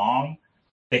too long.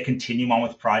 They continue on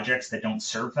with projects that don't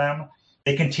serve them.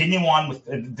 They continue on with,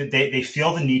 they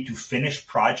feel the need to finish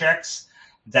projects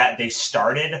that they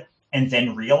started and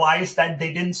then realized that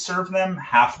they didn't serve them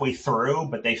halfway through,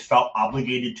 but they felt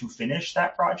obligated to finish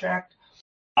that project.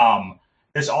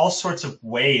 There's all sorts of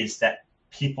ways that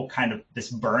people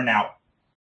this burnout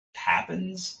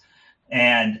happens.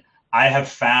 And I have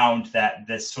found that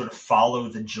this sort of follow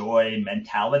the joy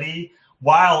mentality,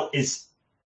 while is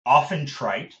often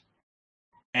trite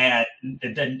and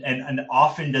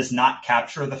often does not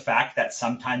capture the fact that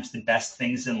sometimes the best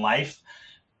things in life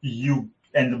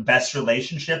and the best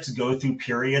relationships go through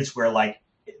periods where like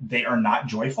they are not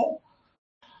joyful.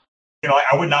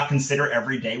 I would not consider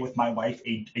every day with my wife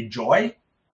a joy.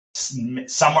 Some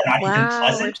are not even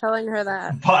pleasant. We're telling her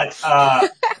that. But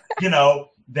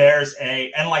there's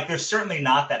certainly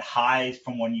not that high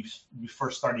from when you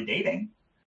first started dating.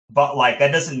 But like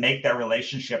that doesn't make that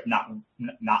relationship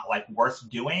not like worth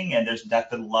doing. And there's that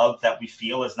the love that we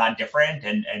feel is not different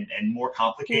and more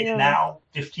complicated now,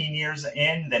 15 years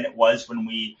in than it was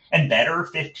and better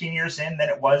 15 years in than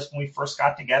it was when we first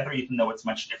got together, even though it's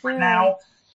much different now.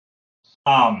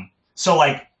 So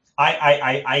like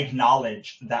I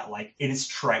acknowledge that like it is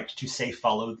trite to say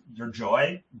follow your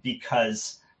joy,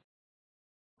 because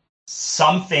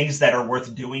some things that are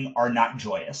worth doing are not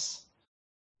joyous.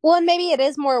 Well, and maybe it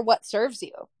is more what serves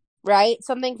you, right?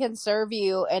 Something can serve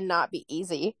you and not be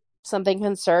easy. Something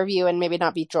can serve you and maybe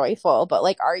not be joyful, but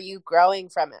like, are you growing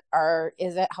from it, or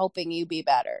is it helping you be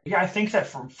better? Yeah, I think that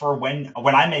for when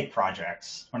I make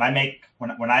projects, when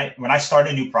I start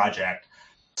a new project,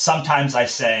 sometimes I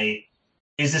say,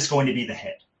 is this going to be the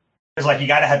hit? Because like you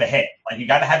got to have a hit. Like you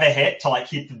got to have a hit to like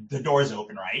keep the doors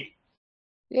open, right?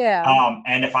 Yeah.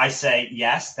 And if I say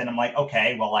yes, then I'm like,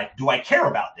 okay, well, like, do I care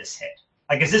about this hit?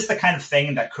 Like, is this the kind of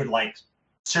thing that could like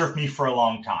serve me for a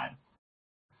long time?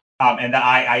 And that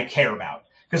I care about?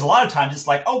 Because a lot of times it's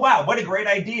like, oh, wow, what a great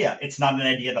idea. It's not an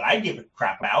idea that I give a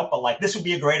crap about, but like this would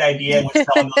be a great idea and would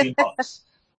sell a million books.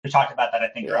 We talked about that, I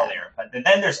think, earlier. But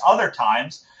then there's other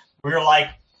times where you're like,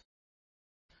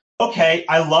 okay,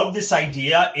 I love this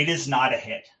idea. It is not a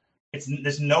hit.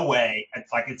 There's no way.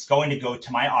 It's like it's going to go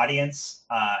to my audience.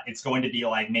 It's going to be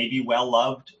like maybe well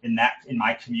loved in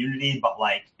my community, but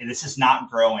like this is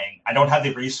not growing. I don't have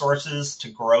the resources to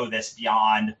grow this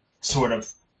beyond sort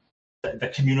of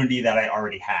the community that I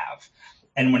already have.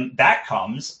 And when that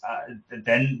comes,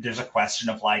 then there's a question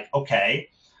of like, okay,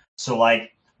 so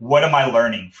like, what am I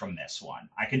learning from this one?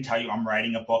 I can tell you I'm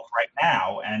writing a book right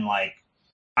now, and like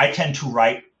I tend to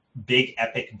write big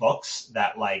epic books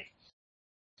that like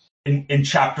in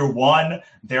chapter 1,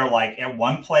 they're like at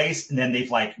one place and then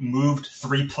they've like moved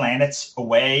 3 planets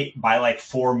away by like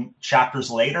 4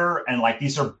 chapters later. And like,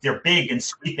 they're big and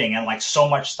sweeping and like so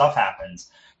much stuff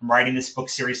happens. I'm writing this book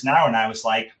series now. And I was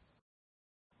like,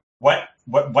 what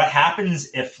happens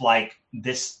if like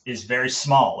this is very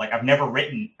small? Like I've never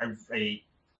written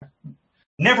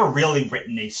never really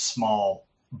written a small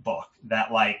book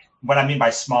that like, what I mean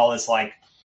by small is like,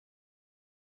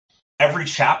 every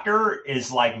chapter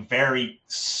is like very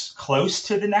close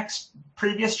to the next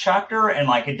previous chapter. And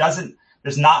like,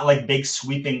 there's not like big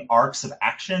sweeping arcs of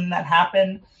action that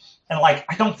happen. And like,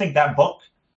 I don't think that book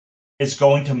is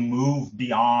going to move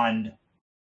beyond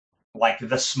like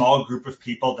the small group of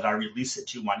people that I release it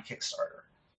to on Kickstarter.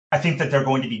 I think that they're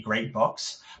going to be great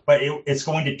books, but it's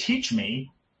going to teach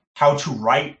me how to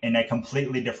write in a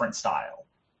completely different style.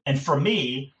 And for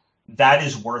me, that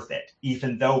is worth it,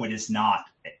 even though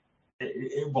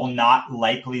it will not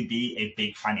likely be a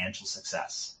big financial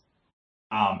success.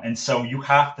 And so you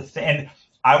have to and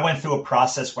I went through a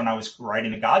process when I was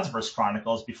writing the Godsverse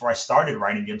Chronicles before I started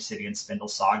writing the Obsidian Spindle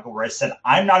Saga, where I said,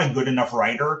 I'm not a good enough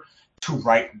writer to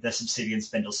write this Obsidian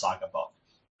Spindle Saga book.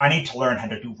 I need to learn how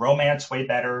to do romance way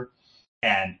better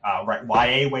and write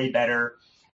YA way better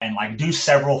and like do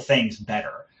several things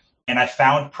better. And I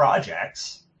found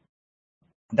projects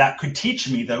that could teach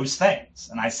me those things.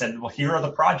 And I said, well, here are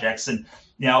the projects. And,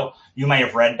 you know, you may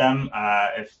have read them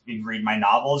if you read my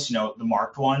novels, you know, the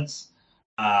marked ones,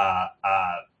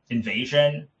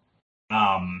 Invasion,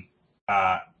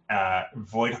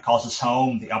 Void Calls Us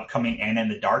Home, the upcoming Anna in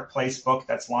the Dark Place book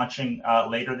that's launching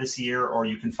later this year, or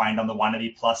you can find on the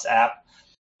Wannabe Plus app.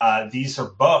 These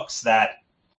are books that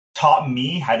taught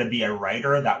me how to be a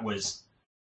writer that was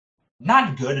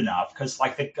not good enough, because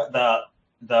like the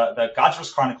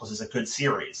Godsverse Chronicles is a good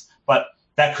series, but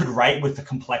that could write with the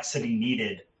complexity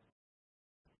needed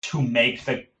to make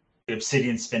the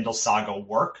Obsidian Spindle Saga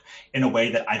work in a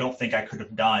way that I don't think I could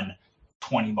have done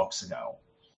 20 books ago.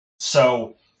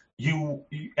 So the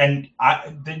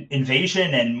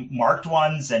Invasion and Marked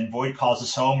Ones and Void Calls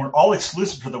Us Home are all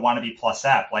exclusive to the Wannabe Plus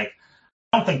app. Like,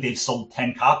 I don't think they've sold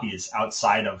 10 copies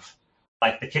outside of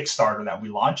like the Kickstarter that we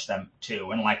launched them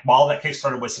to. And like, while that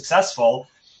Kickstarter was successful,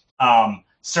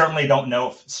 certainly don't know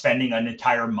if spending an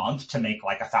entire month to make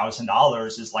like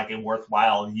 $1,000 is like a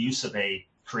worthwhile use of a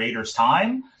creator's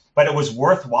time, but it was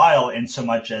worthwhile in so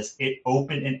much as it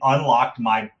opened and unlocked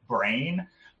my brain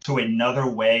to another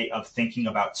way of thinking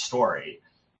about story.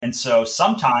 And so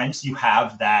sometimes you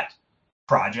have that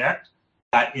project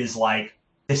that is like,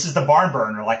 this is the barn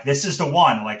burner, like this is the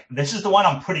one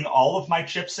I'm putting all of my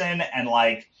chips in, and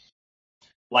like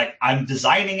I'm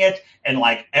designing it, and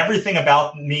like everything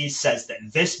about me says that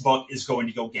this book is going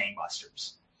to go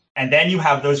gangbusters. And then you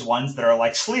have those ones that are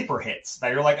like sleeper hits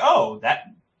that you're like, oh, that.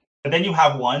 But then you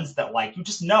have ones that like you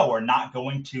just know are not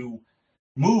going to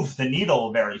move the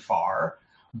needle very far,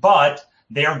 but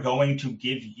they're going to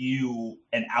give you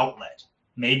an outlet.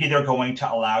 Maybe they're going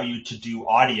to allow you to do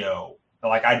audio.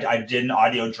 Like I did an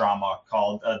audio drama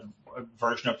called a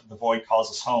version of The Void Calls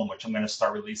Us Home, which I'm going to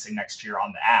start releasing next year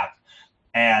on the app.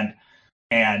 And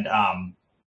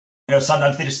you know,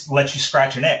 sometimes they just let you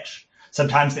scratch an itch.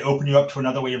 Sometimes they open you up to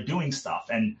another way of doing stuff.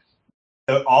 And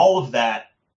all of that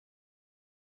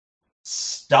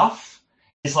stuff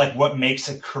is like what makes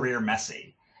a career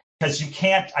messy. Because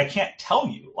I can't tell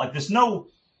you, like there's no,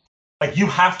 like you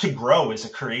have to grow as a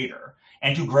creator.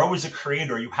 And to grow as a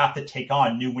creator, you have to take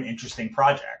on new and interesting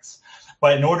projects.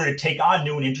 But in order to take on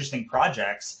new and interesting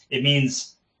projects, it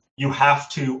means you have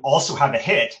to also have a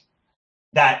hit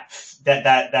that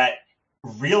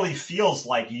really feels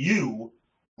like you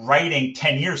writing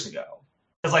 10 years ago.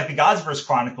 Because like the Godsverse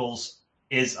Chronicles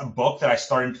is a book that I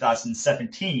started in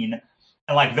 2017.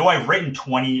 And like, though I've written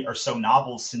 20 or so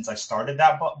novels since I started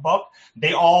that book,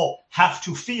 they all have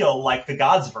to feel like the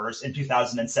Godsverse in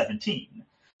 2017.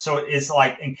 So it's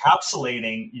like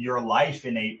encapsulating your life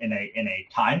in a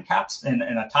time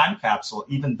capsule,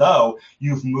 even though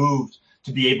you've moved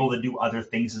to be able to do other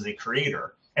things as a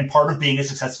creator. And part of being a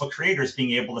successful creator is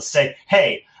being able to say,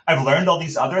 hey, I've learned all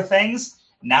these other things.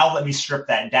 Now let me strip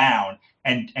that down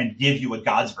and give you a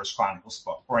Godsverse Chronicles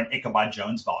book or an Ichabod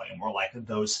Jones volume or like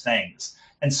those things.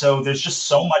 And so there's just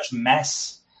so much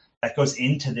mess that goes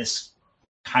into this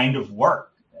kind of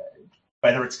work,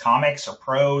 whether it's comics or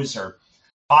prose or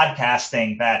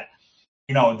podcasting, that,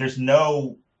 you know, there's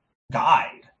no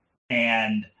guide.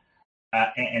 And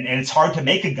it's hard to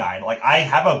make a guide. Like I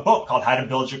have a book called How to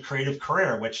Build Your Creative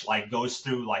Career, which like goes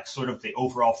through like sort of the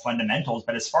overall fundamentals.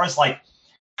 But as far as like,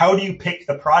 how do you pick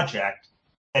the project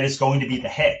that is going to be the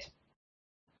hit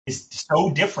is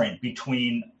so different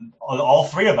between all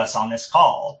three of us on this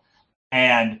call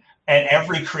and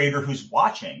every creator who's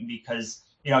watching, because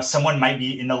someone might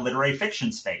be in the literary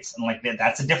fiction space, and like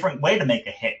that's a different way to make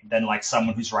a hit than like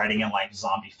someone who's writing in like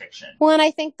zombie fiction. Well, and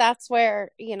I think that's where,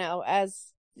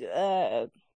 as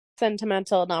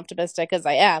sentimental and optimistic as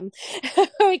I am,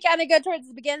 we kind of go towards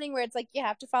the beginning where it's like you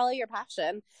have to follow your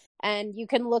passion, and you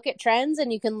can look at trends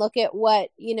and you can look at what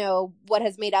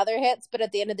has made other hits, but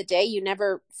at the end of the day, you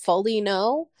never fully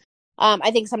know.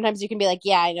 I think sometimes you can be like,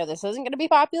 yeah, I know this isn't going to be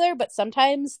popular, but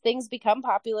sometimes things become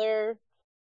popular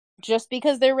just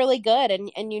because they're really good,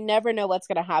 and you never know what's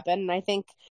going to happen. And I think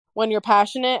when you're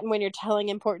passionate and when you're telling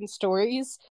important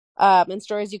stories, and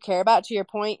stories you care about, to your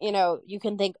point, you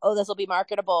can think, oh, this will be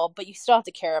marketable, but you still have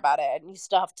to care about it and you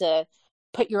still have to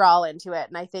put your all into it.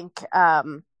 And I think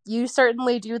you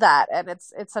certainly do that. And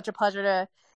it's such a pleasure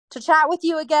to chat with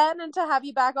you again and to have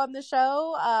you back on the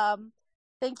show.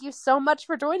 Thank you so much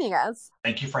for joining us.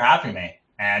 Thank you for having me.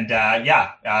 And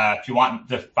if you want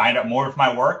to find out more of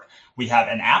my work, we have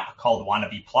an app called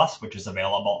Wannabe Plus, which is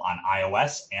available on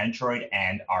iOS, Android,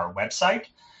 and our website,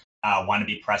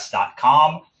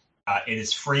 wannabepress.com. It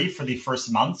is free for the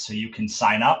first month, so you can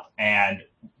sign up and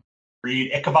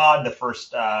read Ichabod, the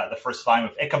first volume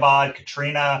of Ichabod,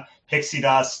 Katrina, Pixie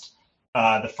Dust,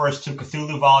 the first 2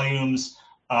 Cthulhu volumes.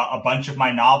 A bunch of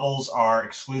my novels are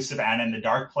exclusive and in the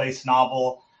Dark Place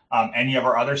novel. Any of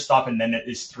our other stuff, and then it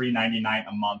is $3.99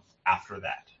 a month after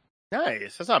that.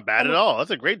 Nice. That's not bad at all.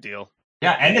 That's a great deal.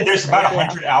 Yeah, and there's about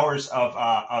 100 hours of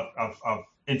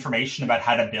information about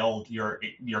how to build your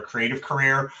creative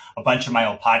career. A bunch of my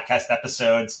old podcast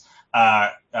episodes,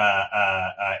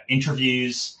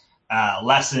 interviews,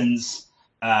 lessons,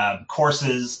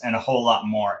 courses, and a whole lot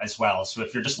more as well. So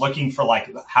if you're just looking for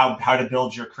like how to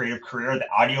build your creative career, the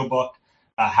audiobook,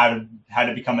 how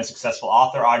to become a successful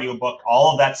author audiobook,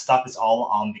 all of that stuff is all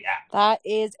on the app. That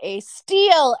is a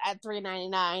steal at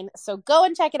 $3.99. So go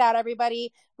and check it out,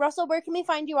 everybody. Russell, where can we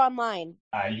find you online?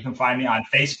 You can find me on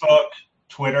Facebook,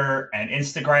 Twitter, and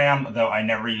Instagram, though I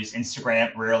never use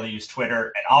Instagram, rarely use Twitter,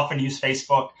 and often use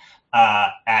Facebook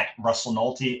at Russell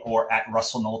Nolte or at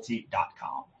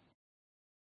russellnolte.com.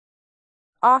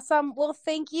 Awesome. Well,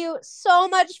 thank you so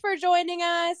much for joining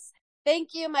us.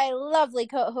 Thank you, my lovely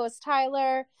co-host,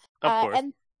 Tyler. Of course.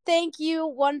 And thank you,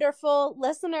 wonderful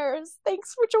listeners.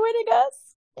 Thanks for joining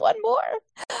us. One more.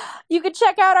 You can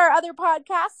check out our other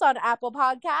podcasts on Apple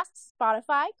Podcasts,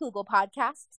 Spotify, Google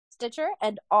Podcasts, Stitcher,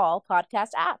 and all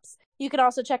podcast apps. You can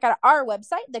also check out our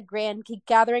website,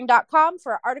 thegrandgeekgathering.com,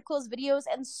 for articles, videos,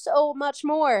 and so much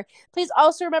more. Please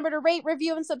also remember to rate,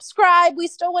 review, and subscribe. We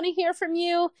still want to hear from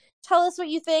you. Tell us what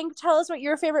you think. Tell us what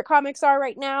your favorite comics are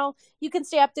right now. You can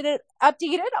stay updated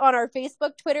on our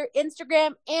Facebook, Twitter,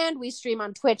 Instagram, and we stream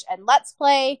on Twitch and Let's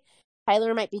Play.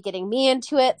 Tyler might be getting me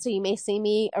into it, so you may see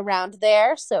me around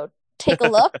there. So take a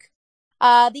look.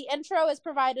 The intro is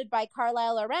provided by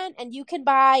Carlisle Laurent, and you can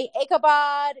buy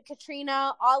Ichabod,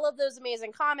 Katrina, all of those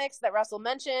amazing comics that Russell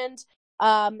mentioned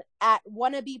at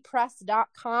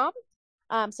wannabepress.com.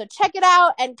 So check it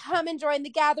out and come and join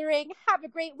the gathering. Have a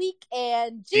great week,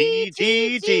 and GGG!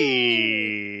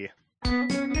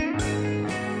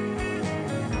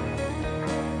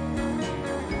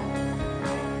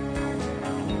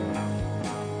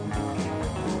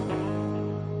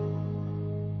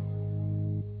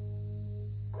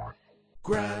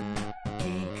 Grand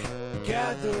Geek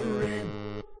Gathering.